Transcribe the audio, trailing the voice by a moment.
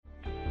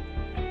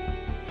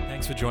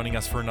Thanks for joining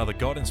us for another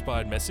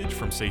God-inspired message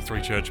from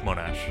C3 Church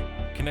Monash.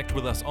 Connect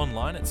with us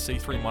online at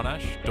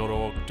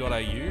c3monash.org.au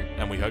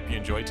and we hope you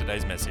enjoy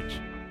today's message.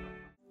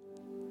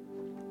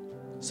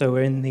 So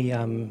we're in the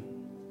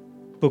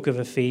book of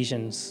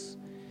Ephesians,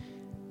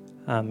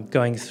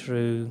 going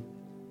through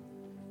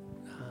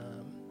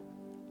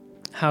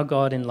how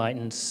God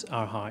enlightens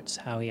our hearts,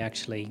 how he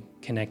actually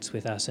connects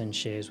with us and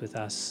shares with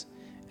us,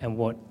 and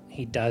what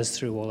he does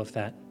through all of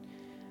that.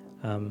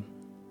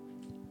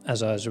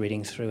 As I was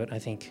reading through it, I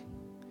think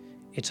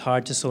it's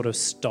hard to sort of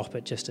stop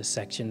at just a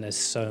section. There's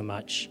so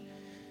much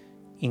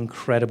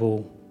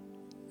incredible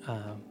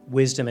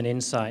wisdom and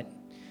insight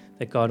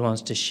that God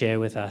wants to share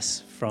with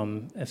us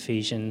from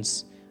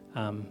Ephesians.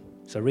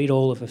 So read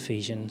all of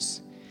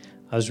Ephesians.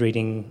 I was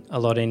reading a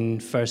lot in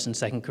 1st and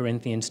 2nd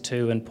Corinthians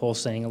too, and Paul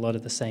saying a lot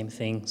of the same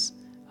things.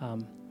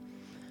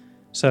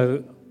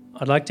 So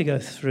I'd like to go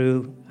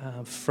through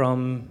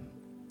from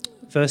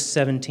verse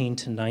 17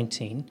 to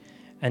 19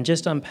 and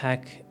just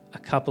unpack a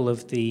couple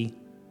of the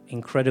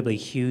incredibly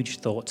huge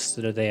thoughts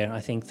that are there. I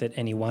think that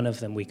any one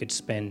of them we could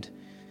spend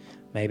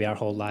maybe our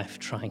whole life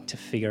trying to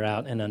figure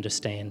out and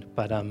understand.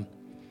 But I'll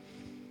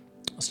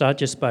start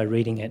just by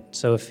reading it.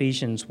 So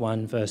Ephesians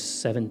 1, verse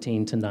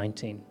 17 to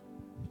 19.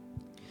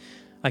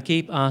 I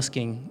keep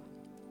asking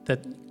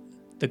that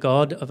the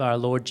God of our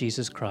Lord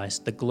Jesus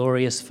Christ, the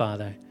glorious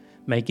Father,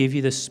 may give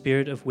you the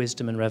spirit of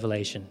wisdom and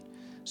revelation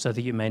so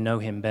that you may know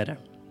him better.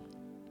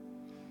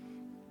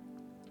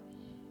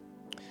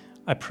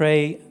 I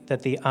pray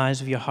that the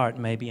eyes of your heart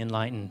may be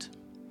enlightened,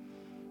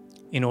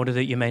 in order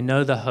that you may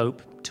know the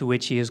hope to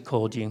which he has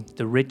called you,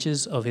 the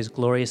riches of his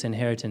glorious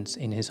inheritance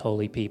in his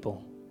holy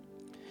people,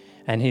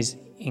 and his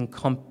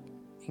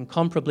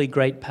incomparably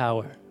great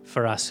power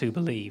for us who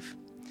believe.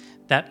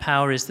 That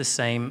power is the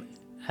same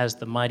as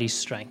the mighty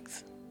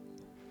strength.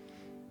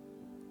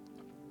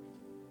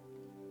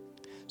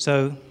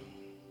 So,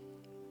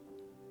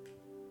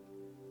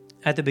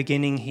 at the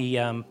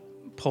beginning,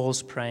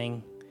 Paul's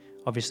praying,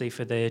 obviously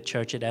for the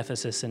church at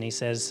Ephesus, and he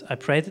says, I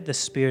pray that the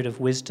spirit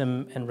of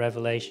wisdom and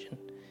revelation,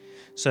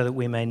 so that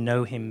we may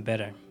know him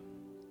better.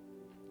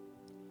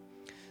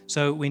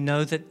 So we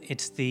know that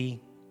it's the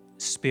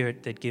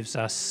Spirit that gives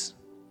us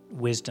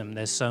wisdom.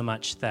 There's so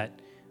much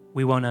that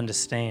we won't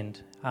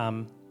understand.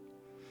 In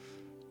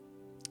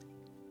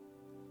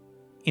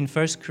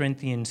 1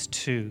 Corinthians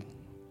 2,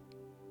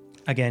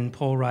 again,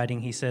 Paul writing,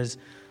 he says,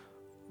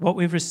 what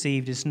we've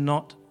received is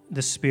not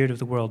the spirit of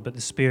the world, but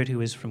the Spirit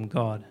who is from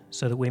God,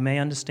 so that we may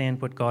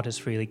understand what God has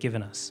freely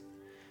given us.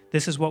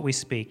 This is what we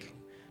speak,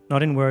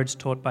 not in words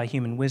taught by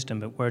human wisdom,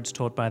 but words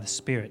taught by the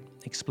Spirit,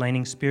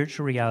 explaining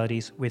spiritual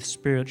realities with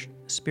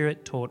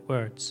Spirit-taught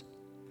words.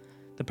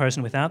 The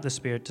person without the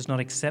Spirit does not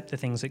accept the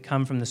things that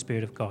come from the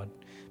Spirit of God,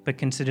 but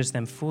considers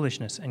them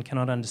foolishness and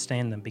cannot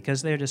understand them,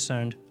 because they are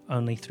discerned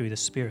only through the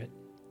Spirit.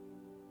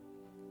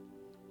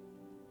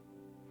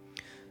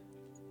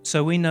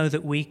 So we know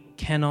that we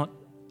cannot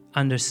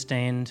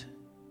understand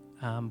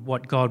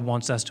what God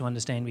wants us to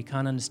understand. We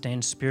can't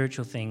understand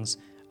spiritual things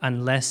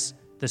unless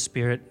the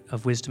Spirit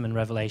of wisdom and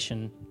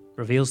revelation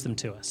reveals them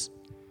to us.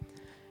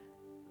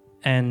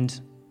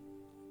 And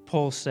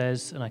Paul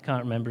says, and I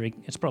can't remember,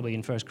 it's probably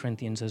in 1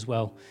 Corinthians as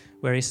well,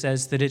 where he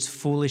says that it's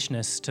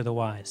foolishness to the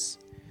wise.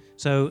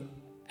 So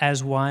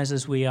as wise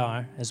as we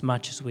are, as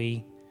much as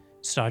we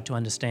start to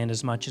understand,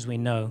 as much as we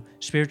know,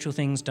 spiritual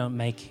things don't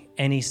make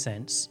any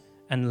sense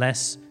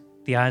unless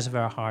the eyes of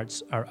our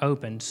hearts are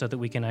opened so that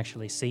we can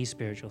actually see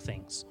spiritual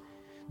things.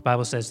 The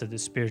Bible says that the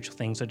spiritual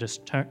things are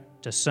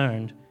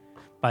discerned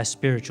by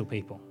spiritual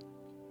people.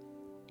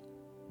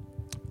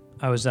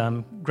 I was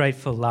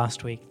grateful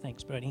last week,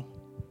 thanks Brody,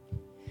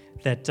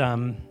 that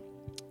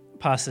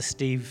Pastor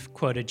Steve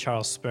quoted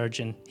Charles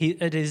Spurgeon. He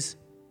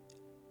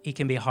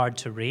can be hard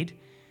to read.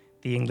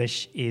 The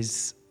English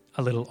is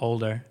a little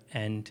older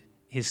and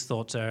his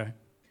thoughts are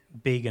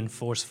big and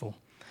forceful.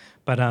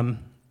 But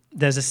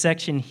there's a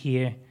section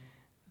here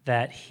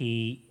that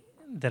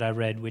I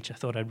read, which I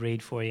thought I'd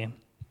read for you.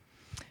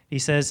 He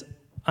says,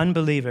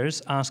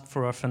 unbelievers ask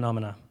for a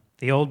phenomena.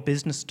 The old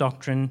business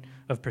doctrine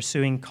of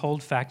pursuing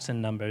cold facts and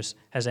numbers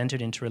has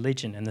entered into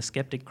religion, and the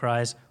skeptic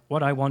cries,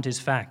 what I want is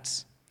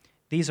facts.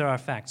 These are our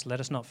facts, let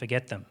us not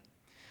forget them.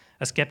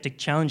 A skeptic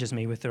challenges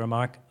me with the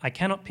remark, I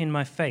cannot pin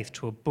my faith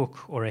to a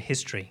book or a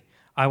history.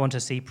 I want to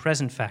see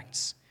present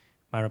facts.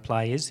 My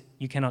reply is,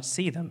 you cannot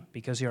see them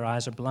because your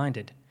eyes are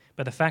blinded,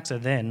 but the facts are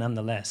there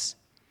nonetheless.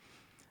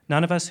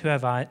 Those of us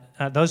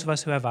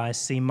who have eyes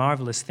see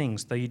marvelous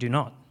things, though you do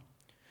not.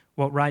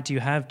 What right do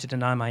you have to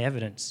deny my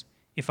evidence?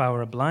 If I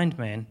were a blind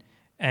man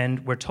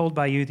and were told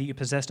by you that you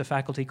possessed a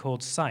faculty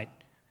called sight,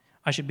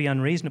 I should be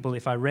unreasonable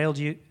if I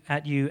railed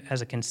at you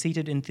as a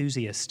conceited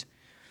enthusiast.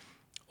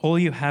 All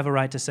you have a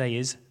right to say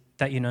is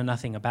that you know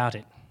nothing about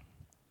it.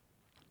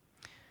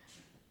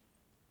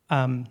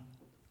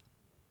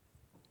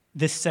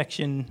 This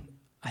section,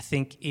 I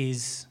think,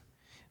 is,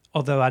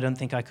 although I don't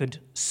think I could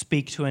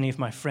speak to any of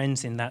my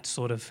friends in that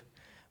sort of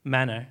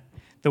manner,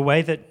 the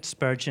way that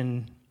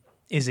Spurgeon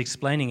is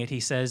explaining it, he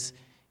says,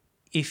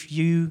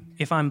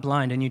 if I'm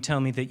blind and you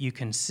tell me that you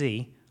can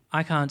see,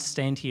 I can't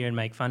stand here and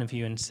make fun of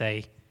you and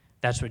say,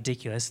 that's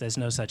ridiculous, there's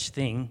no such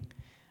thing.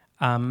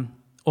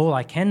 All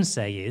I can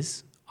say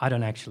is, I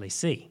don't actually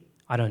see.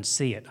 I don't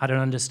see it. I don't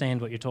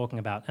understand what you're talking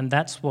about. And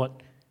that's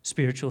what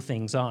spiritual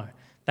things are.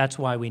 That's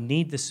why we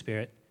need the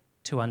Spirit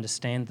to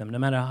understand them. No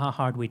matter how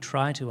hard we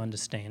try to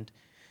understand,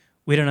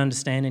 we don't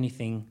understand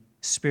anything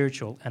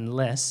spiritual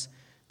unless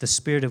the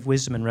Spirit of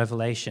wisdom and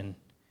revelation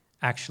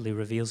actually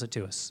reveals it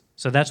to us.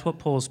 So that's what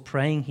Paul's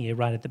praying here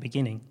right at the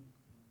beginning.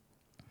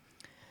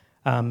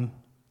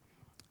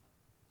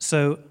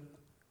 So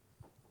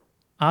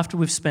after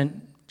we've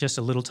spent just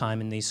a little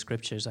time in these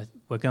scriptures,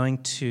 we're going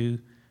to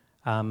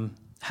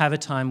have a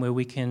time where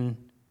we can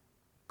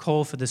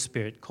call for the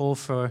Spirit, call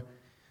for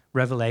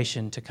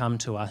revelation to come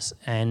to us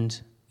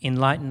and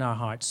enlighten our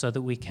hearts so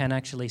that we can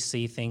actually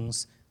see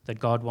things that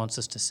God wants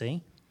us to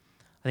see.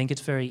 I think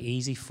it's very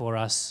easy for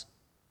us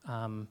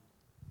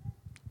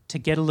to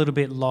get a little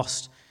bit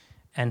lost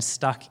and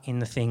stuck in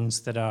the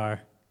things that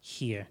are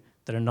here,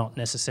 that are not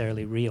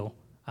necessarily real,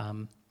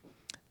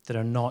 that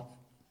are not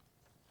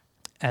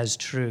as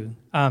true.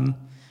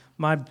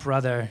 My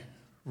brother,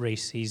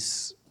 Reese,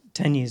 he's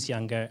 10 years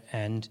younger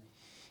and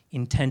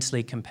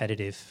intensely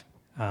competitive.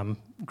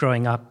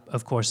 Growing up,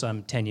 of course,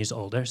 I'm 10 years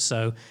older,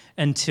 so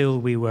until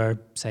we were,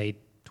 say,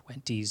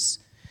 20s,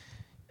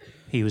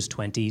 he was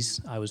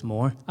 20s, I was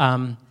more,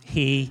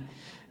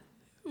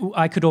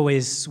 I could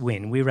always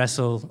win. We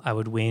wrestle, I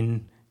would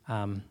win.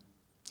 Playing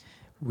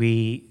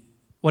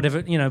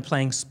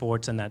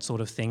sports and that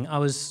sort of thing. I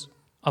was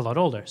a lot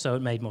older, so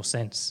it made more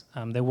sense.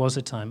 There was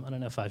a time, I don't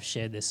know if I've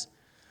shared this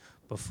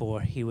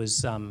before, he'd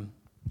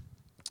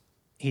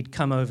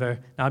come over.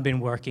 Now, I'd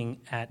been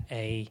working at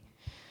a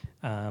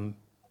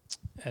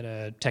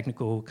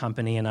technical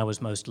company, and I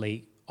was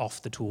mostly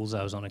off the tools.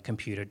 I was on a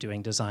computer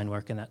doing design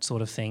work and that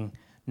sort of thing,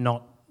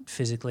 not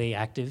physically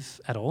active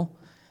at all.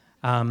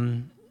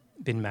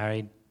 Been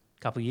married a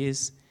couple of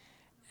years,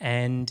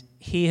 and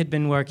he had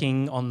been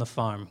working on the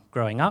farm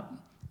growing up.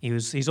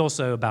 He's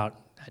also about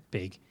that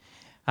big.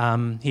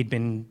 He'd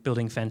been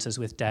building fences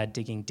with Dad,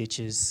 digging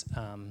ditches,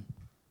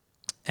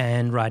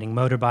 and riding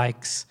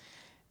motorbikes,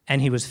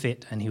 and he was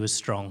fit and he was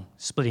strong,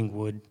 splitting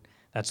wood,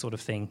 that sort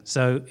of thing.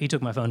 So he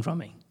took my phone from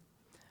me.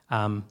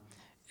 And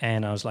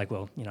I was like,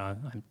 well,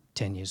 I'm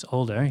 10 years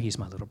older. He's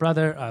my little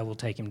brother. I will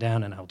take him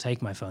down and I'll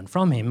take my phone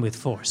from him with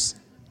force.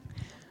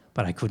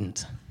 But I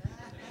couldn't.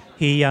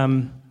 He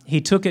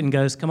took it and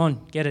goes, come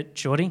on, get it,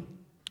 shorty.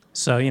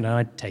 So,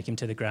 I take him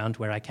to the ground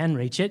where I can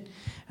reach it,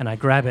 and I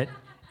grab it,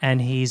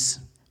 and he's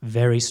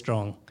very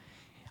strong,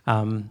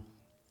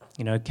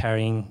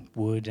 carrying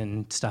wood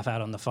and stuff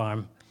out on the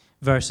farm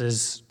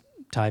versus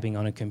typing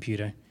on a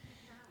computer.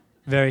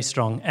 Very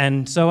strong.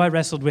 And so I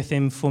wrestled with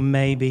him for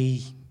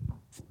maybe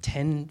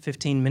 10,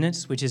 15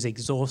 minutes, which is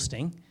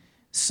exhausting,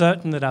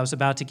 certain that I was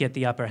about to get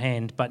the upper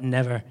hand, but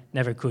never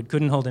could.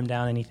 Couldn't hold him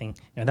down, anything.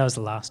 That was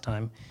the last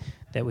time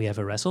that we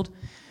ever wrestled.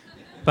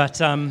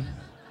 But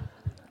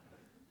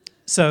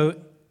so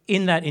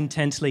in that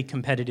intensely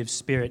competitive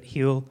spirit,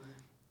 he'll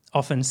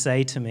often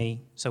say to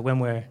me, so when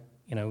we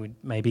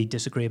maybe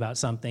disagree about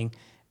something,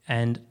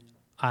 and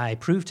I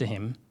prove to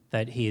him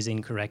that he is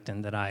incorrect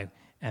and that I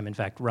am in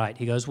fact right,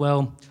 he goes,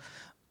 well,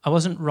 I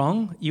wasn't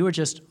wrong, you were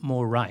just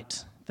more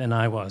right than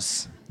I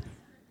was.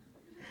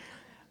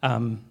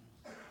 I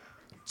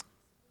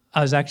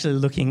was actually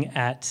looking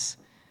at,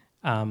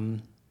 I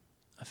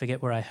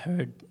forget where I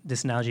heard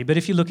this analogy, but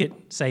if you look at,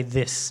 say,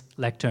 this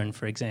lectern,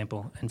 for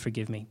example, and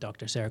forgive me,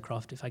 Dr. Sarah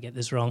Croft, if I get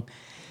this wrong,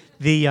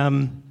 the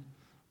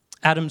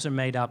atoms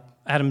make up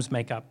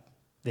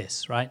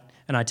this, right?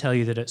 And I tell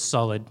you that it's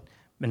solid.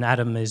 An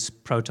atom is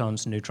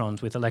protons,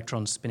 neutrons with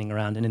electrons spinning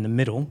around, and in the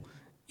middle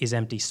is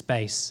empty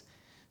space.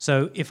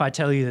 So if I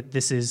tell you that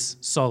this is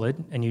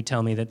solid, and you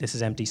tell me that this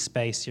is empty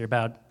space, you're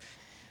about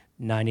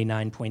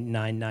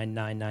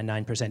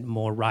 99.99999%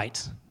 more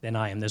right than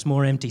I am. There's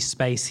more empty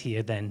space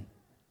here than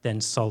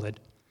solid.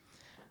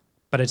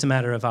 But it's a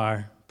matter of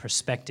our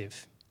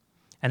perspective.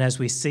 And as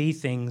we see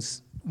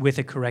things with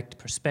a correct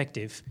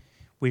perspective,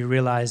 we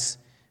realize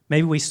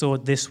maybe we saw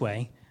it this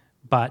way,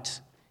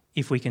 but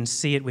if we can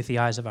see it with the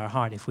eyes of our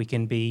heart, if we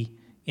can be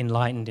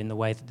enlightened in the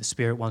way that the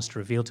Spirit wants to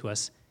reveal to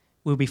us,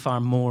 we'll be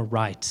far more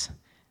right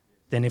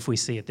than if we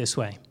see it this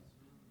way.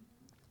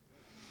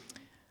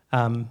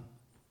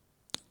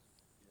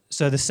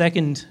 So the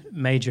second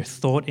major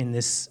thought in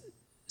this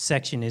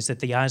section is that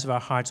the eyes of our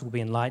hearts will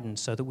be enlightened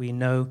so that we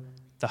know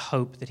the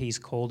hope that He's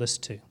called us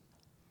to.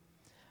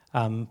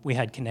 We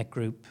had Connect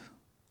Group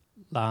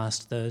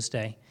last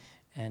Thursday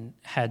and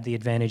had the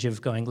advantage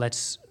of going,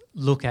 let's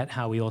look at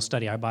how we all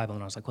study our Bible.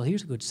 And I was like, well,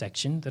 here's a good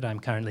section that I'm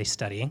currently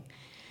studying.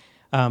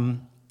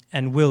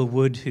 And Will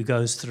Wood, who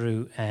goes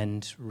through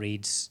and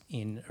reads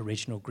in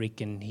original Greek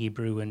and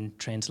Hebrew and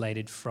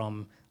translated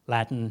from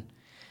Latin,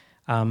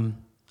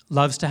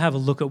 loves to have a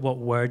look at what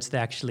words they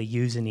actually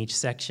use in each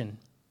section.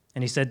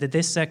 And he said that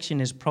this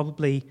section is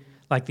probably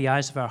like the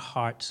eyes of our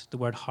heart, the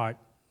word heart.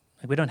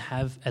 We don't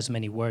have as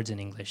many words in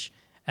English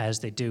as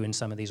they do in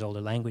some of these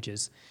older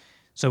languages.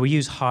 So we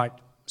use heart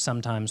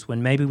sometimes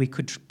when maybe we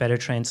could better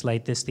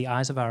translate this, the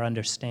eyes of our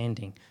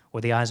understanding,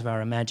 or the eyes of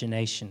our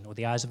imagination, or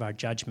the eyes of our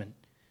judgment.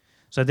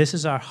 So this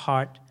is our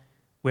heart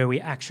where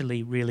we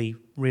actually really,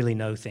 really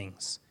know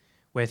things,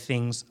 where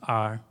things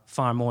are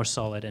far more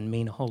solid and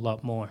mean a whole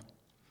lot more.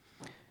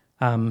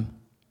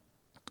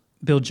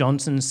 Bill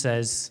Johnson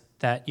says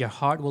that your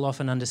heart will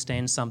often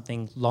understand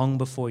something long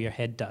before your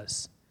head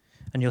does.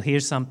 And you'll hear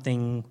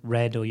something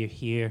read, or you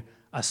hear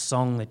a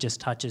song that just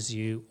touches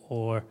you,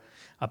 or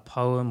a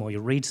poem, or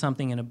you read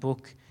something in a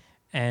book,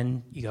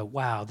 and you go,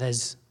 wow,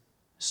 there's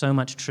so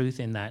much truth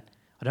in that.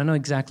 I don't know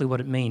exactly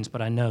what it means,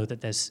 but I know that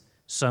there's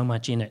so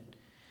much in it.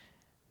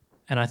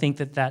 And I think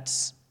that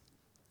that's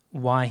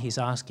why he's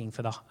asking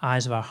for the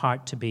eyes of our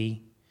heart to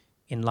be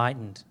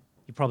enlightened.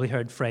 You probably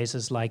heard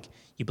phrases like,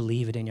 you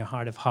believe it in your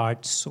heart of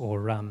hearts,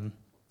 or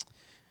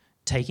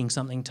taking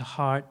something to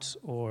heart,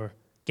 or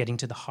getting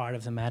to the heart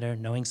of the matter,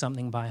 knowing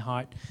something by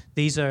heart.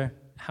 These are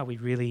how we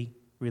really,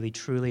 really,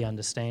 truly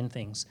understand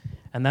things.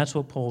 And that's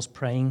what Paul's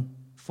praying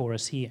for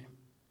us here.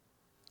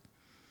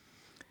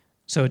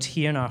 So it's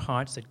here in our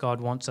hearts that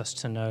God wants us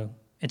to know.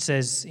 It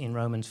says in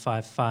Romans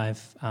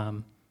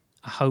 5:5,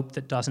 a hope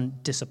that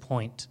doesn't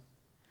disappoint.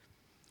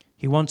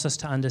 He wants us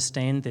to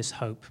understand this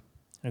hope.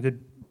 And a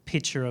good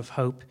picture of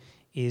hope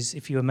is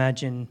if you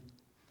imagine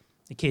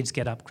the kids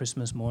get up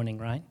Christmas morning,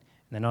 right?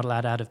 And they're not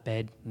allowed out of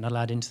bed, not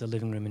allowed into the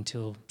living room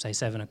until, say,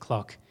 7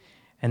 o'clock.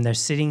 And they're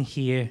sitting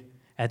here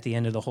at the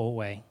end of the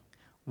hallway,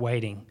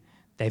 waiting.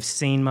 They've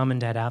seen mum and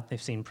dad out,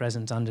 they've seen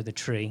presents under the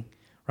tree,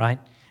 right?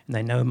 And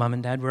they know mum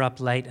and dad were up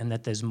late and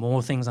that there's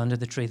more things under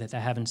the tree that they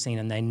haven't seen,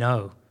 and they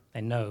know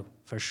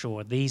for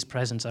sure these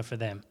presents are for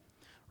them,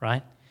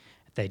 right?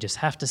 They just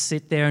have to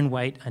sit there and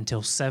wait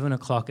until 7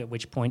 o'clock, at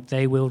which point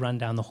they will run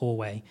down the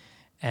hallway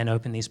and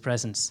open these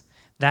presents.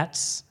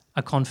 That's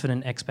a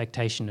confident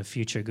expectation of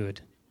future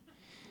good.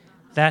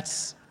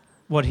 That's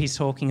what he's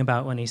talking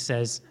about when he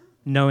says,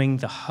 knowing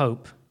the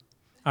hope.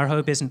 Our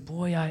hope isn't,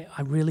 boy,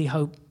 I really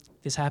hope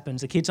this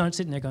happens. The kids aren't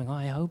sitting there going, oh,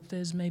 I hope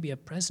there's maybe a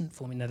present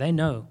for me. No, they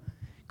know,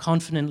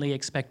 confidently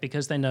expect,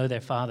 because they know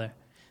their father.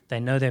 They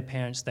know their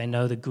parents. They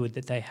know the good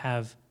that they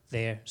have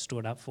there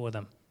stored up for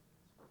them.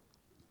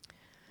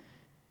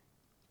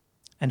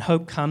 And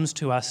hope comes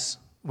to us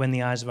when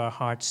the eyes of our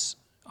hearts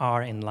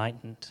are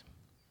enlightened.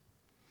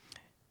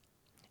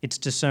 It's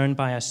discerned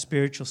by our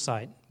spiritual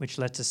sight, which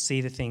lets us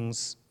see the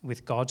things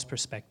with God's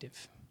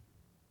perspective.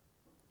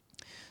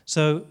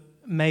 So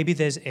maybe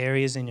there's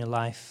areas in your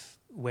life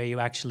where you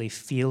actually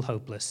feel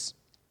hopeless.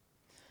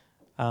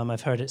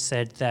 I've heard it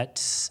said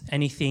that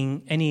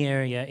any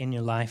area in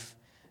your life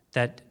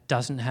that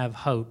doesn't have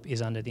hope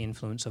is under the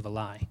influence of a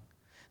lie.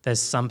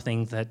 There's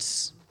something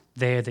that's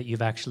there that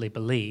you've actually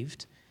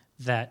believed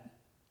that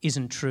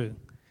isn't true.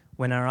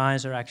 When our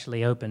eyes are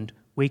actually opened,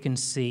 we can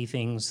see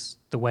things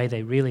the way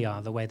they really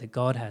are, the way that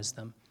God has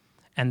them.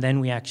 And then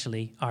we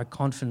actually are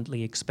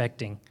confidently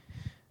expecting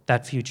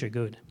that future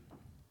good.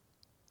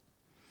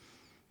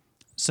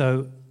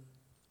 So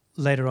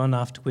later on,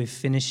 after we've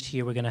finished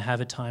here, we're going to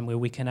have a time where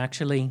we can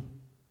actually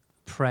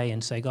pray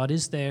and say, God,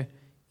 is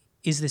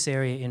this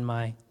area in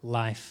my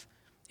life?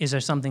 Is there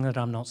something that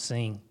I'm not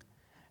seeing?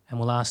 And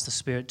we'll ask the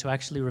Spirit to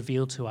actually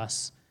reveal to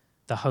us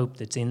the hope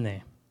that's in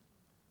there.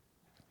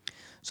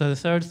 So the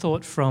third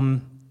thought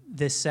from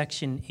this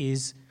section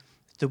is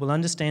that we'll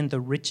understand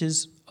the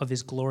riches of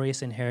his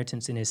glorious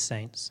inheritance in his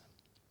saints.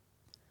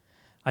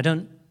 I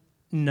don't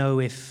know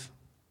if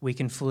we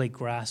can fully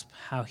grasp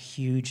how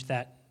huge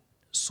that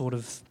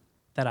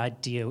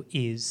idea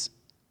is.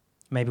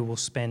 Maybe we'll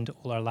spend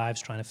all our lives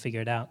trying to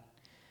figure it out.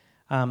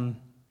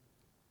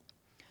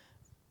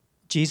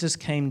 Jesus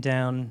came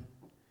down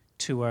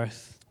to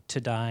earth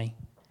to die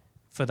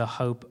for the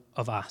hope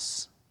of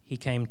us. He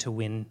came to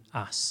win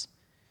us.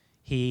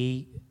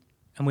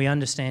 And we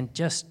understand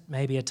just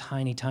maybe a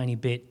tiny, tiny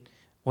bit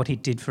what he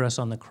did for us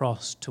on the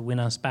cross to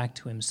win us back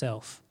to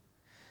himself.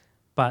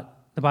 But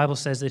the Bible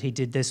says that he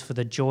did this for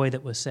the joy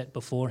that was set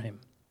before him.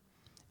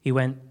 He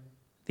went,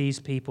 these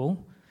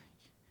people,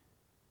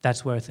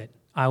 that's worth it.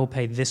 I will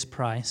pay this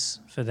price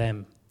for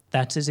them.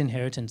 That's his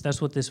inheritance. That's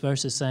what this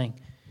verse is saying.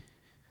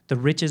 The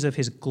riches of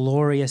his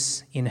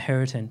glorious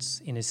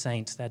inheritance in his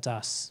saints, that's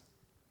us.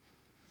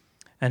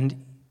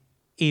 And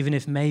even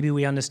if maybe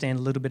we understand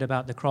a little bit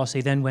about the cross,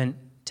 he then went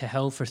to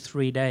hell for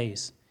 3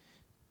 days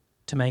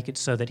to make it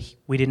so that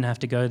we didn't have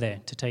to go there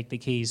to take the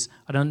keys.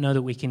 I don't know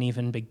that we can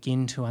even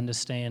begin to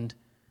understand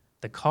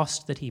the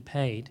cost that he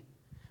paid,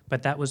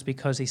 but that was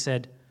because he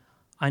said,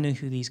 I know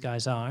who these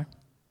guys are,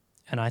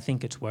 and I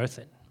think it's worth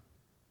it.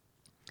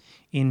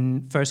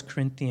 In 1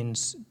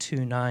 Corinthians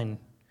 2:9,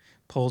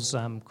 Paul's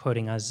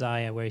quoting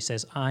Isaiah, where he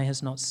says, eye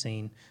has not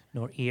seen,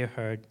 nor ear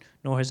heard,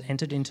 nor has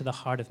entered into the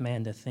heart of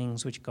man the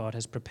things which God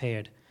has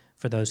prepared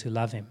for those who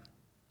love him.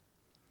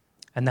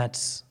 And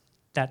that's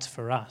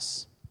for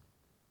us.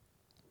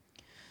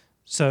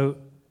 So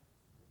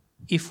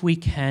if we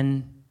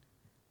can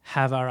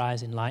have our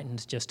eyes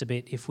enlightened just a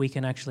bit, if we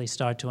can actually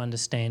start to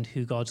understand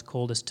who God's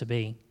called us to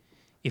be,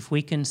 if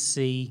we can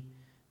see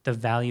the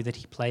value that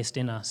he placed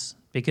in us,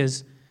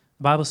 because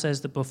The Bible says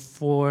that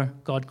before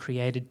God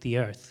created the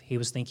earth, he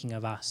was thinking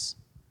of us.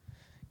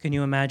 Can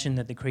you imagine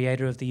that the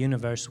creator of the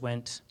universe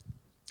went,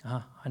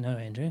 I know,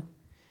 Andrew,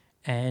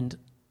 and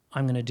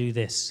I'm going to do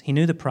this. He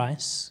knew the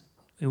price.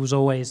 It was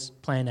always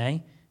plan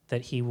A,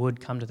 that he would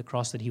come to the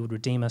cross, that he would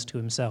redeem us to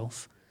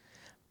himself.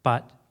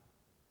 But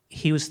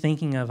he was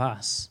thinking of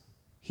us.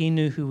 He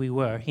knew who we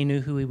were. He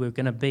knew who we were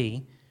going to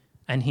be,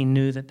 and he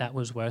knew that that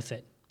was worth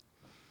it.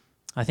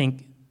 I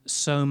think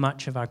so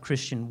much of our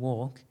Christian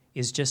walk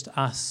is just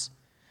us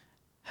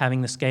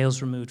having the scales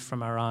removed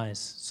from our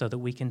eyes so that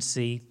we can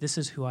see, this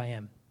is who I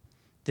am.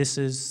 This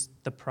is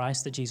the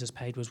price that Jesus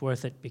paid was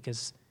worth it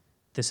because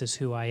this is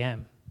who I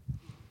am.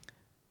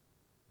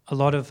 A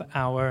lot of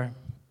our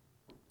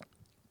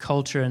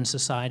culture and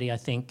society, I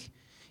think,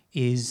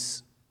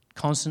 is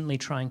constantly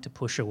trying to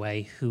push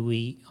away who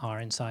we are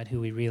inside,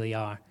 who we really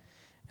are.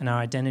 And our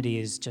identity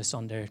is just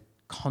under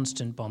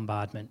constant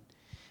bombardment.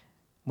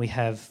 We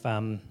have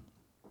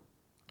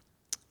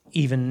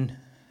even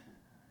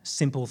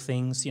simple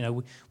things.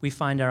 We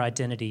find our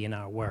identity in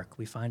our work.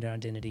 We find our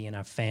identity in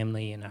our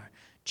family, in our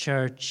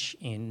church,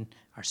 in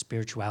our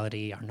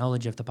spirituality, our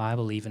knowledge of the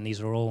Bible even.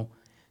 These are all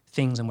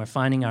things, and we're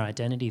finding our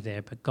identity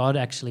there. But God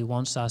actually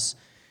wants us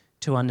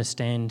to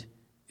understand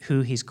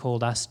who he's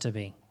called us to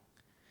be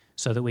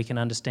so that we can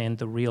understand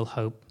the real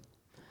hope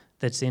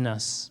that's in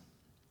us.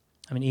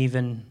 I mean,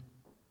 even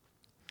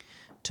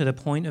to the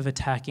point of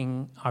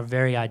attacking our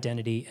very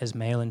identity as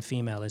male and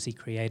female as he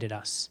created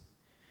us.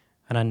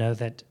 And I know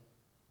that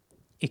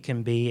it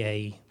can be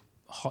a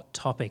hot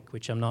topic,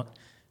 which I'm not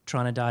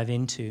trying to dive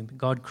into.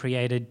 God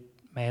created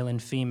male and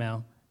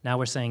female. Now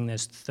we're saying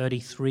there's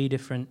 33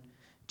 different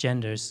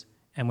genders,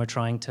 and we're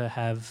trying to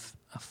have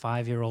a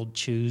 5-year-old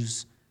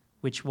choose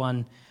which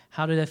one.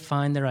 How do they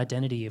find their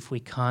identity if we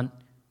can't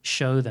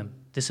show them?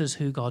 This is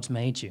who God's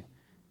made you.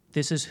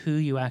 This is who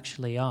you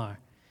actually are.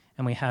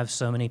 And we have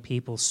so many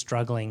people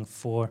struggling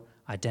for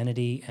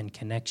identity and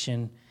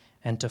connection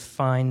and to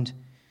find,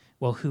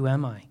 well, who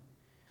am I?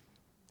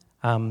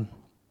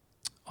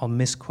 I'll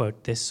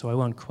misquote this, so I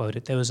won't quote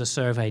it. There was a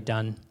survey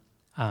done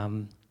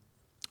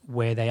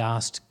where they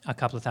asked a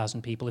couple of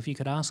thousand people, if you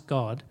could ask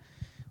God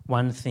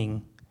one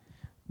thing,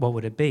 what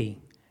would it be?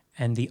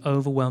 And the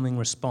overwhelming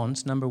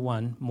response, number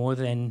one, more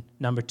than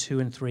number 2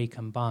 and 3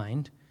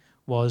 combined,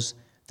 was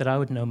that I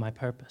would know my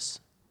purpose.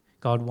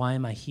 God, why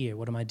am I here?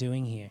 What am I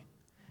doing here?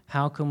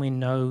 How can we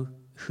know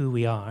who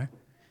we are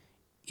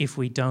if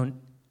we don't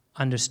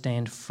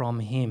understand from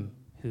him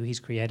who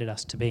he's created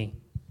us to be?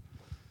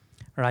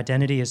 Our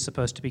identity is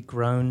supposed to be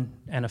grown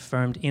and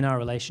affirmed in our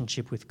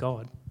relationship with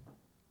God.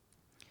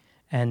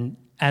 And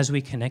as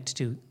we connect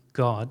to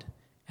God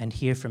and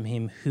hear from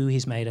him who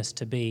he's made us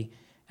to be,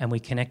 and we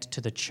connect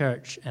to the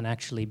church and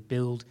actually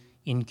build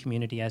in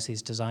community as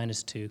he's designed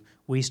us to,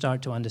 we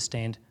start to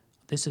understand,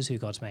 this is who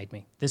God's made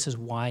me. This is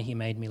why he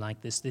made me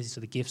like this. These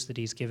are the gifts that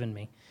he's given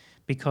me.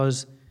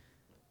 Because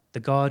the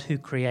God who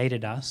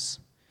created us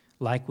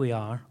like we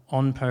are,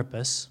 on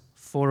purpose,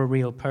 for a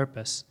real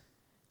purpose,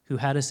 who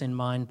had us in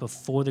mind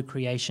before the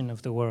creation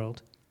of the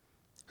world,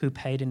 who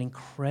paid an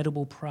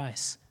incredible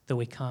price that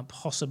we can't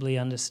possibly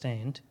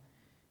understand,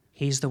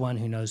 he's the one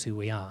who knows who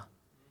we are.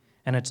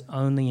 And it's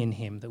only in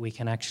him that we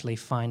can actually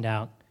find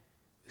out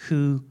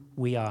who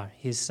we are,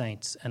 his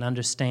saints, and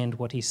understand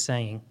what he's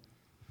saying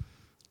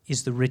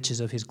is the riches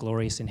of his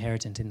glorious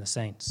inheritance in the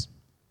saints.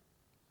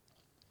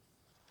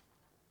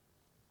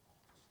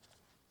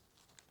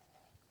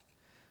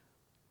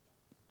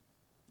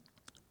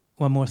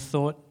 One more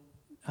thought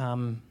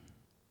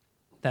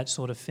that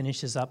sort of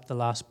finishes up the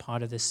last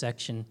part of this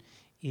section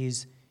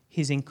is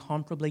his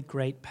incomparably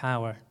great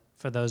power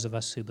for those of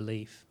us who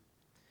believe.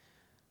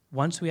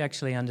 Once we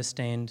actually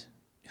understand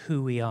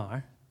who we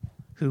are,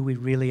 who we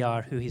really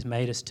are, who he's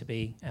made us to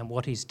be, and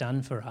what he's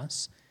done for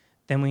us,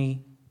 then we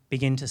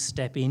begin to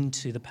step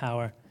into the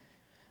power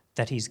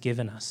that he's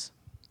given us.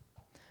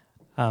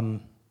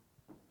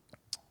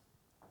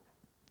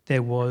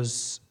 There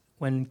was,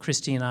 when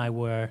Christy and I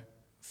were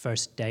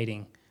first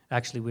dating,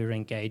 actually we were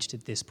engaged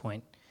at this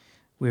point,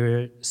 we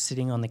were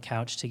sitting on the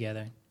couch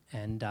together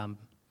and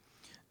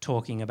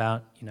talking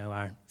about,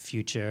 our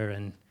future,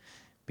 and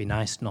be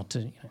nice not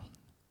to,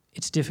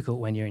 It's difficult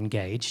when you're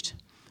engaged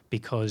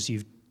because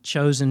you've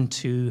chosen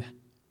to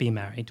be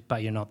married,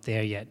 but you're not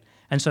there yet.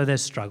 And so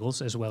there's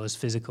struggles as well as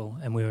physical,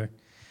 and we were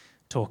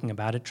talking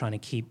about it, trying to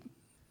keep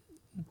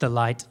the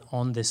light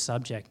on this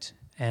subject.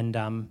 And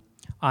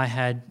I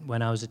had,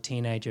 when I was a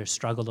teenager,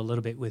 struggled a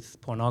little bit with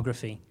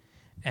pornography,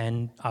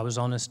 and I was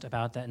honest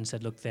about that and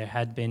said, look, there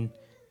had been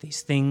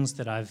these things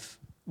that I've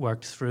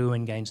worked through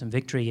and gained some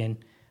victory in,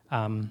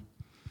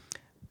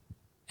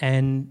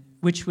 and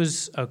which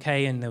was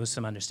okay, and there was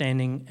some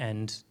understanding,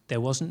 and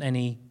there wasn't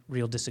any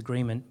real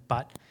disagreement.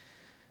 But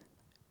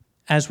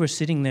as we're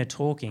sitting there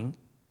talking,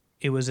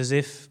 it was as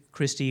if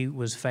Christy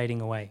was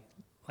fading away.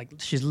 Like,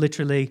 she's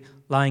literally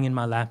lying in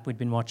my lap. We'd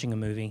been watching a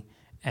movie,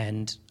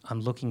 and I'm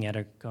looking at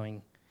her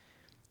going,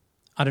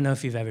 I don't know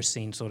if you've ever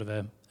seen sort of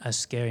a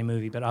scary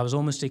movie, but I was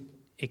almost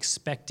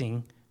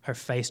expecting her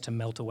face to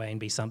melt away and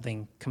be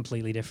something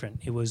completely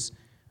different. It was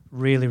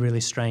really,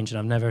 really strange, and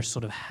I've never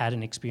sort of had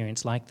an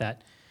experience like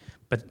that,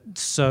 but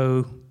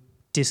so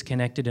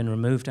disconnected and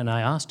removed. And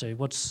I asked her,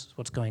 what's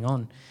going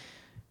on?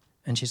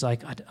 And she's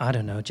like, I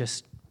don't know,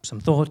 just some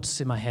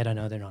thoughts in my head. I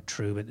know they're not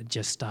true, but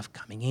just stuff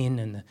coming in,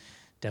 and the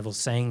devil's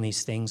saying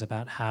these things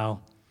about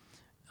how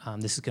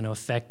this is going to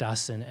affect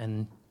us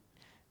and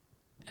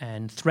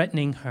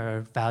threatening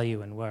her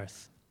value and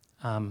worth.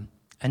 And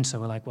so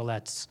we're like, well,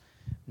 that's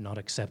not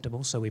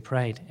acceptable. So we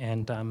prayed,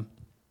 and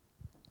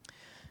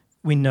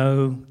we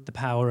know the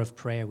power of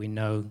prayer. We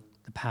know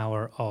the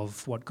power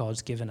of what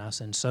God's given us,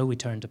 and so we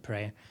turned to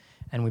prayer.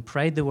 And we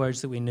prayed the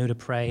words that we knew to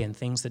pray and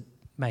things that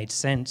made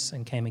sense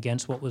and came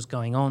against what was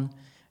going on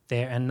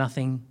there, and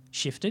nothing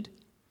shifted.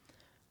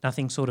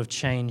 Nothing sort of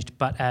changed.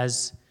 But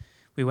as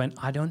we went,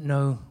 I don't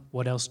know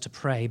what else to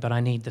pray, but I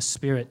need the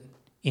Spirit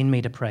in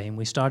me to pray. And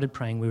we started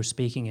praying. We were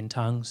speaking in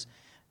tongues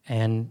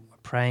and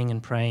praying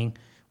and praying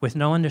with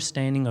no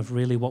understanding of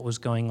really what was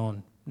going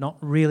on, not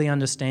really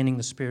understanding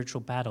the spiritual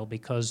battle,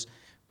 because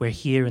we're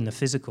here in the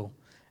physical.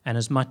 And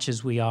as much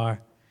as we are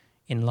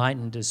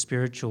enlightened as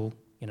spiritual,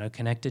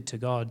 connected to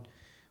God,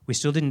 we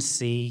still didn't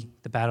see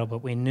the battle,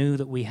 but we knew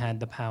that we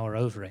had the power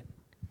over it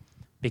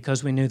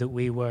because we knew that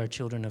we were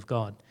children of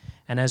God.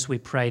 And as we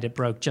prayed, it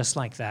broke just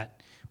like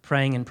that,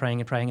 praying and praying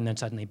and praying, and then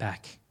suddenly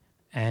back.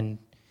 And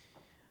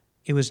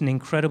it was an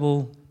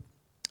incredible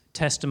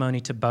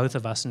testimony to both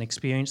of us, an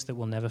experience that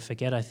we'll never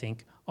forget, I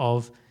think,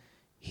 of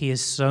He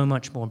is so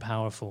much more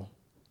powerful.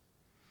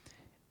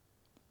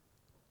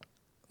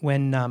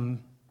 When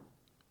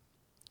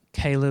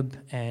Caleb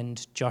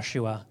and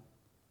Joshua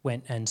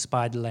went and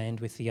spied the land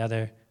with the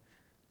other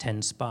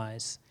 10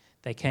 spies,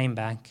 they came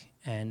back,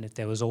 and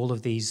there was all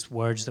of these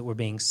words that were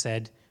being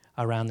said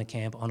around the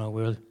camp. Oh no,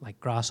 we're like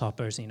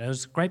grasshoppers. It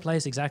was a great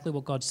place, exactly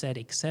what God said,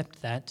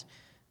 except that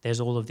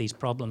there's all of these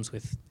problems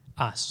with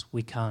us.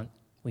 We can't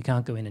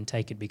go in and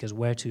take it because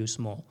we're too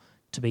small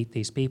to beat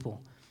these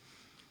people.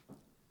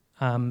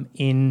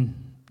 In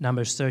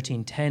Numbers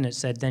 13:10, it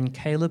said, Then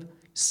Caleb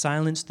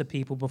silenced the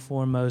people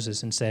before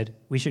Moses and said,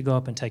 We should go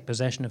up and take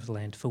possession of the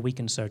land, for we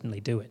can certainly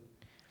do it.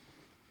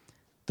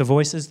 The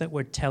voices that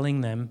were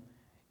telling them,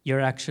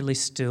 you're actually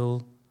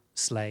still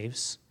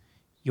slaves.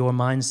 Your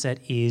mindset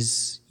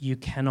is, you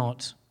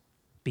cannot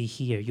be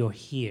here, you're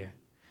here,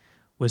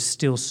 was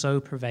still so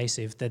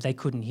pervasive that they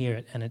couldn't hear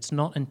it. And it's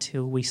not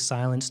until we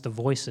silence the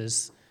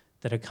voices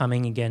that are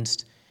coming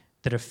against,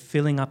 that are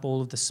filling up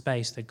all of the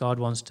space that God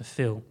wants to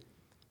fill,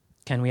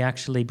 can we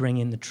actually bring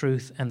in the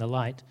truth and the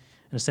light.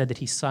 And it said that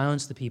He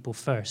silenced the people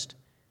first,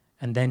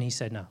 and then He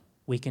said, no,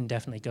 we can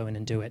definitely go in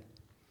and do it.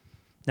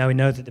 Now we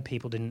know that the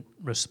people didn't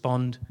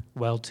respond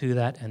well to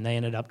that, and they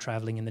ended up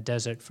traveling in the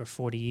desert for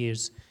 40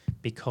 years,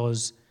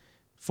 because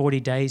 40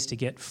 days to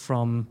get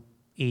from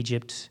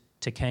Egypt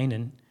to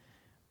Canaan,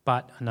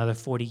 but another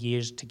 40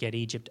 years to get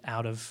Egypt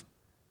out of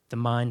the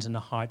minds and the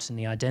hearts and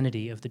the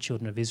identity of the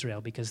children of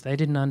Israel, because they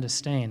didn't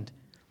understand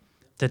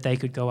that they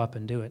could go up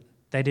and do it.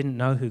 They didn't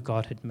know who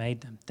God had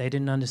made them. They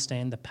didn't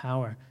understand the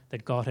power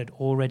that God had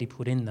already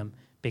put in them,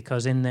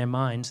 because in their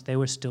minds they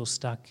were still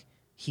stuck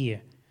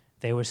here.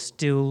 They were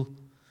still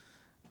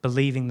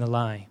believing the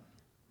lie.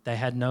 They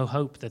had no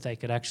hope that they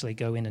could actually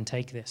go in and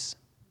take this.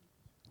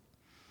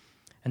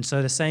 And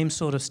so the same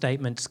sort of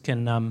statements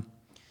can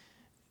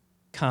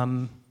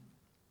come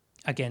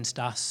against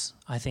us,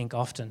 I think,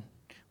 often.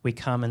 We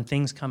come and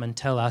things come and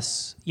tell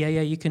us,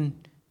 you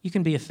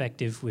can be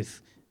effective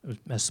with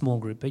a small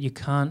group, but you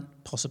can't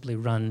possibly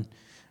run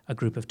a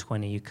group of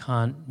 20. You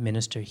can't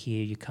minister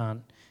here. You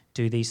can't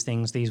do these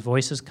things. These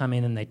voices come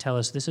in and they tell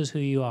us, this is who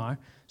you are,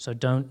 so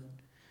don't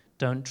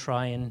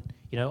try and,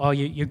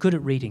 you're good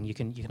at reading. You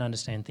can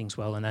understand things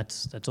well, and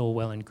that's all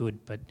well and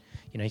good, but,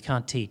 you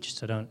can't teach,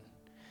 so don't.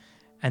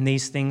 And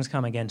these things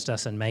come against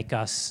us and make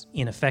us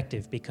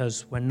ineffective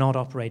because we're not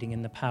operating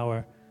in the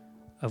power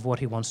of what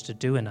He wants to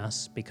do in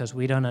us, because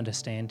we don't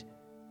understand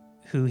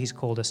who He's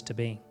called us to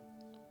be.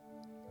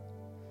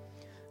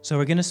 So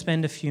we're going to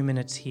spend a few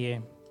minutes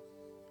here,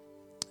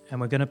 and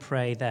we're going to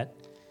pray that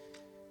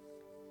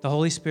the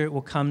Holy Spirit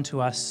will come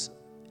to us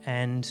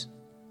and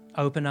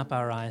open up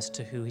our eyes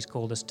to who He's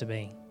called us to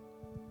be.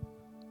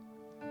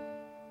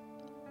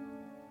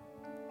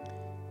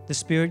 The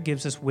Spirit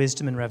gives us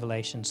wisdom and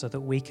revelation so that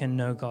we can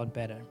know God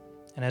better.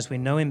 And as we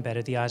know Him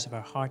better, the eyes of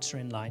our hearts are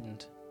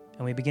enlightened,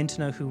 and we begin to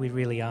know who we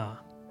really are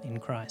in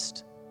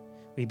Christ.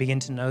 We begin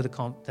to know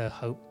the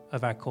hope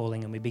of our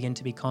calling, and we begin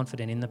to be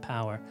confident in the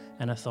power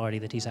and authority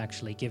that He's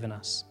actually given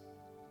us.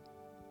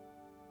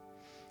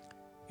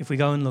 If we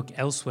go and look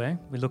elsewhere,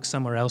 we look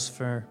somewhere else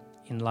for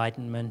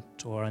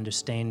enlightenment or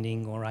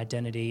understanding or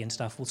identity and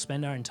stuff, we'll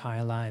spend our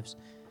entire lives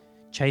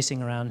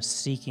chasing around,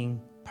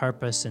 seeking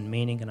purpose and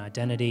meaning and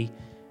identity.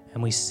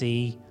 And we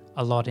see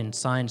a lot in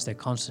science. They're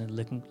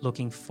constantly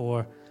looking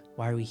for,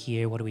 why are we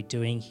here? What are we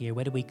doing here?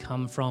 Where do we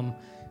come from?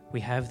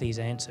 We have these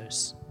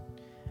answers.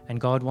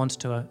 And God wants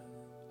to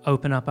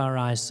open up our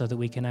eyes so that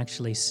we can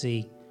actually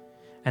see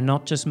and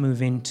not just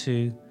move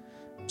into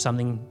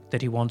something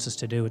that he wants us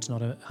to do. It's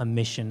not a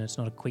mission. It's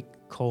not a quick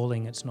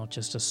calling. It's not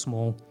just a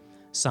small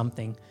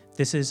something.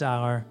 This is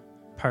our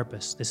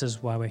purpose. This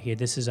is why we're here.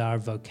 This is our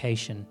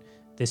vocation.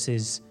 This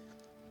is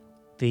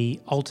the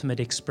ultimate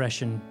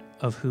expression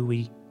of who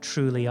we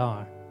truly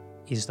are,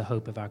 is the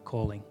hope of our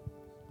calling.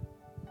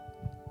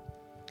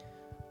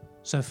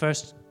 So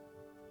first,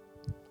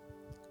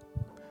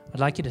 I'd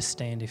like you to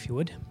stand if you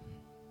would.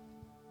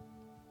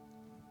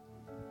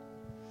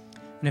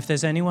 And if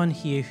there's anyone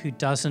here who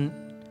doesn't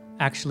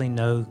actually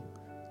know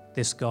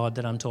this God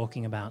that I'm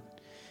talking about,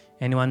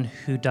 anyone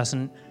who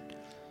doesn't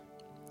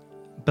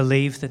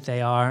believe that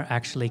they are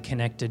actually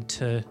connected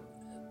to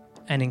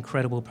an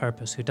incredible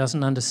purpose, who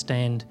doesn't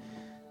understand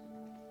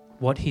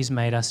what he's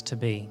made us to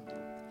be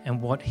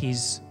and what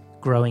he's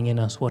growing in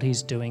us, what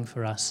he's doing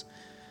for us,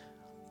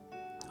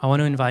 I want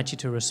to invite you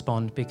to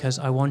respond, because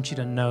I want you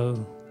to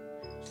know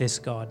this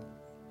God.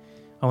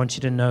 I want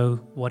you to know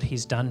what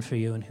he's done for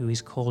you and who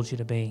he's called you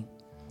to be.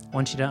 I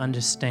want you to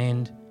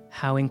understand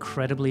how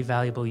incredibly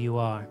valuable you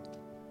are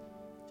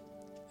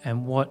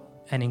and what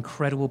an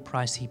incredible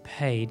price he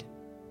paid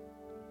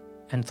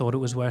and thought it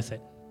was worth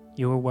it.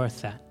 You were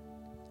worth that.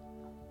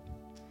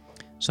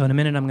 So in a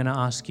minute, I'm going to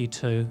ask you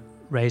to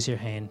raise your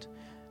hand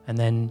and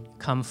then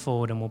come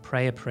forward and we'll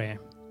pray a prayer,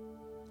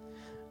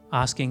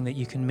 asking that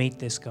you can meet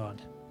this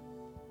God,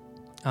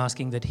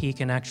 asking that he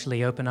can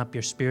actually open up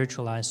your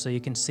spiritual eyes so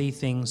you can see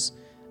things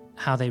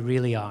how they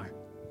really are,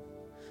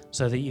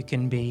 so that you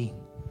can be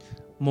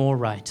more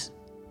right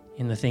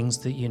in the things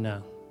that you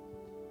know.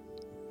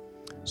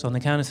 So on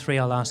the count of 3,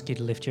 I'll ask you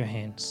to lift your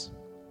hands.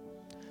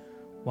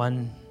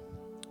 1,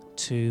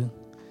 2,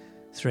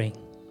 3.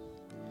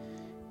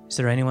 Is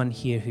there anyone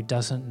here who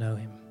doesn't know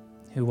him,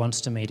 who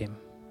wants to meet him?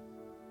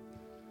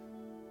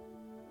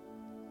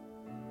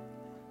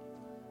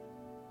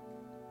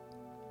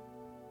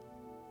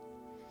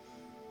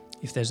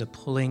 If there's a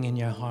pulling in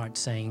your heart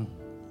saying,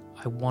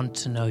 I want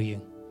to know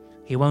you,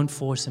 he won't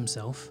force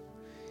himself.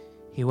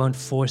 He won't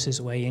force his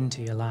way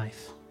into your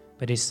life,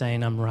 but he's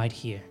saying, I'm right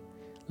here,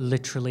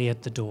 literally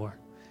at the door,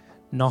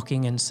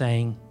 knocking and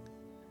saying,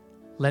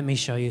 let me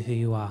show you who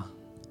you are.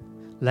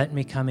 Let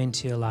me come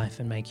into your life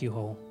and make you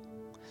whole.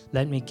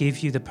 Let me give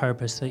you the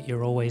purpose that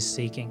you're always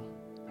seeking.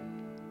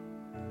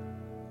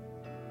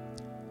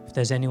 If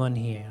there's anyone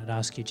here, I'd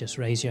ask you just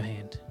raise your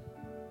hand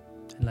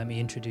and let me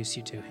introduce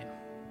you to him.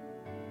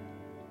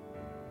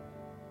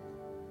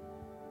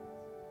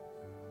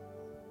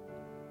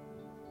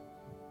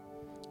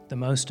 The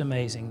most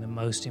amazing, the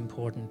most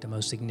important, the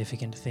most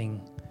significant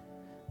thing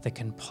that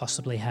can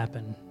possibly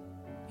happen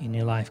in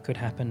your life could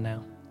happen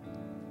now.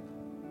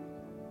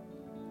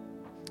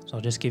 So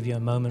I'll just give you a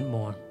moment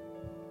more.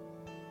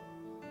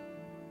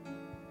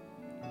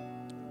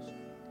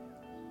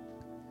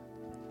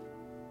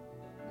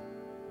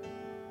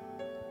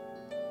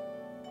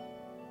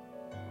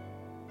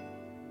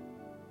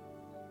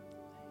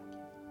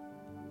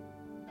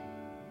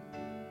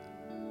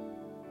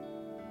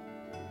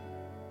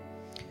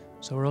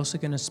 So we're also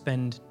going to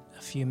spend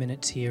a few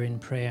minutes here in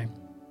prayer.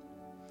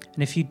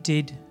 And if you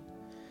did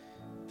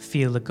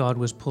feel that God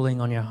was pulling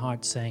on your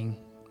heart saying,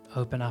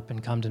 open up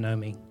and come to know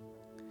me,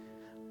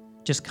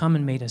 just come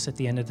and meet us at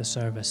the end of the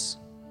service,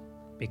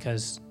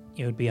 because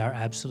it would be our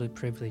absolute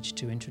privilege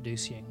to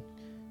introduce you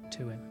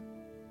to him.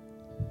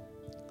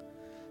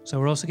 So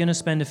we're also going to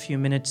spend a few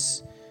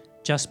minutes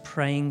just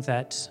praying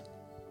that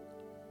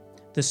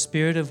the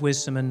spirit of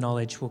wisdom and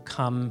knowledge will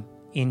come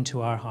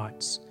into our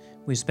hearts.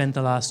 We've spent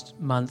the last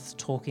month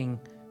talking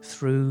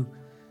through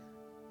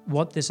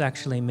what this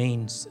actually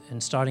means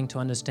and starting to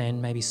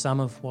understand maybe some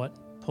of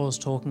what Paul's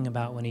talking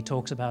about when he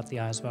talks about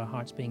the eyes of our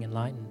hearts being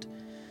enlightened.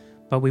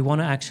 But we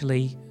want to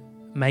actually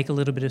make a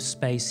little bit of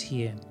space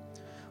here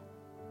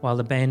while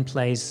the band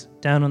plays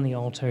down on the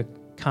altar.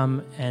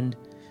 Come and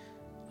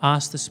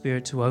ask the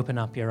Spirit to open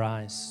up your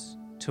eyes,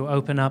 to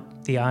open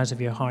up the eyes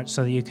of your heart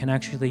so that you can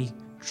actually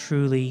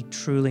truly,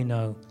 truly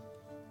know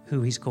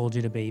who he's called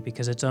you to be,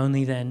 because it's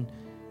only then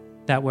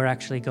that we're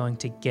actually going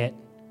to get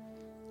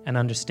an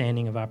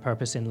understanding of our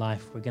purpose in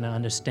life. We're going to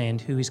understand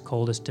who he's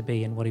called us to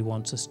be and what he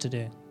wants us to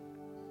do.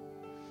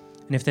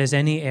 And if there's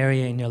any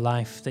area in your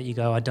life that you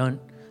go, I don't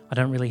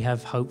really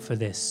have hope for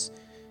this.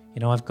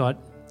 You know, I've got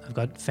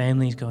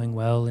families going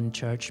well in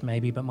church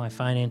maybe, but my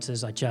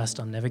finances,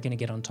 I'm never going to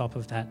get on top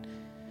of that.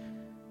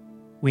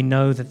 We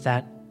know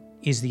that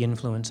is the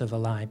influence of a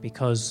lie,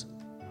 because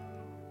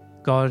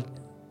God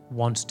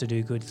wants to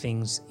do good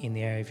things in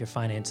the area of your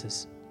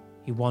finances.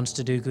 He wants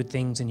to do good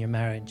things in your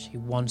marriage. He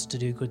wants to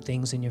do good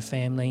things in your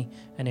family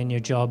and in your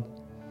job.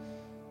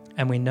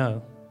 And we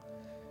know.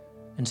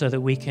 And so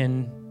that we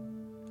can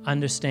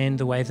understand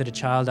the way that a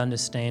child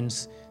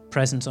understands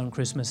presents on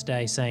Christmas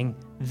Day, saying,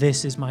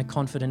 this is my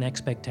confident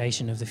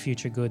expectation of the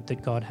future good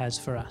that God has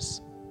for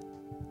us.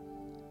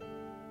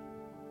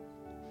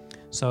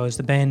 So as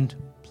the band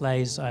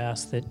plays, I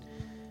ask that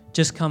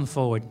just come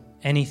forward.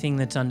 Anything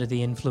that's under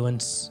the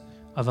influence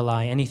of a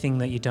lie, anything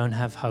that you don't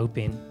have hope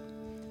in,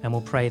 and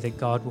we'll pray that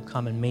God will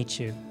come and meet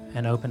you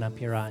and open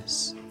up your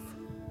eyes.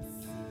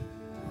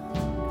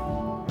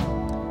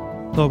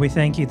 Lord, we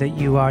thank you that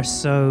you are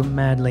so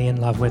madly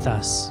in love with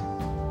us.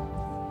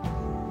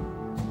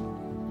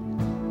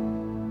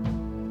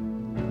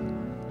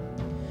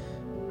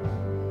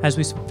 As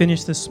we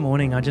finish this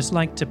morning, I'd just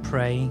like to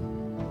pray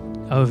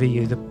over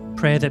you, the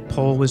prayer that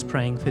Paul was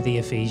praying for the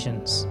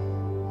Ephesians.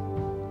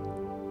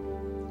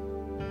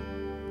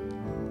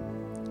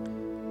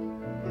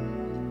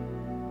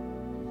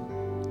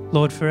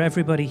 Lord, for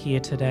everybody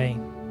here today,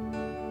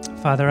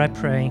 Father, I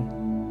pray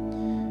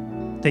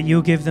that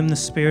you'll give them the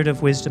spirit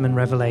of wisdom and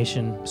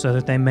revelation so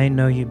that they may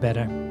know you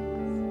better.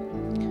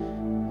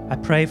 I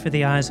pray for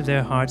the eyes of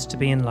their hearts to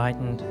be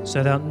enlightened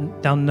so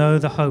they'll know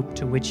the hope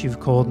to which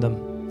you've called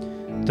them,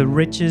 the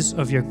riches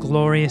of your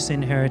glorious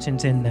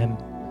inheritance in them,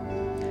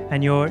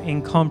 and your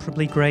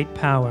incomparably great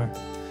power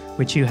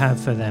which you have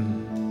for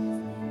them.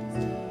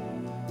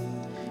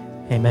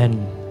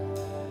 Amen.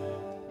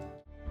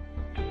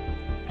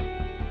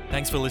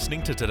 Thanks for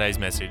listening to today's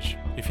message.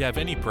 If you have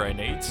any prayer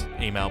needs,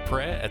 email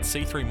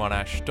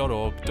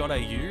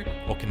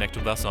prayer@c3monash.org.au or connect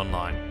with us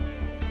online.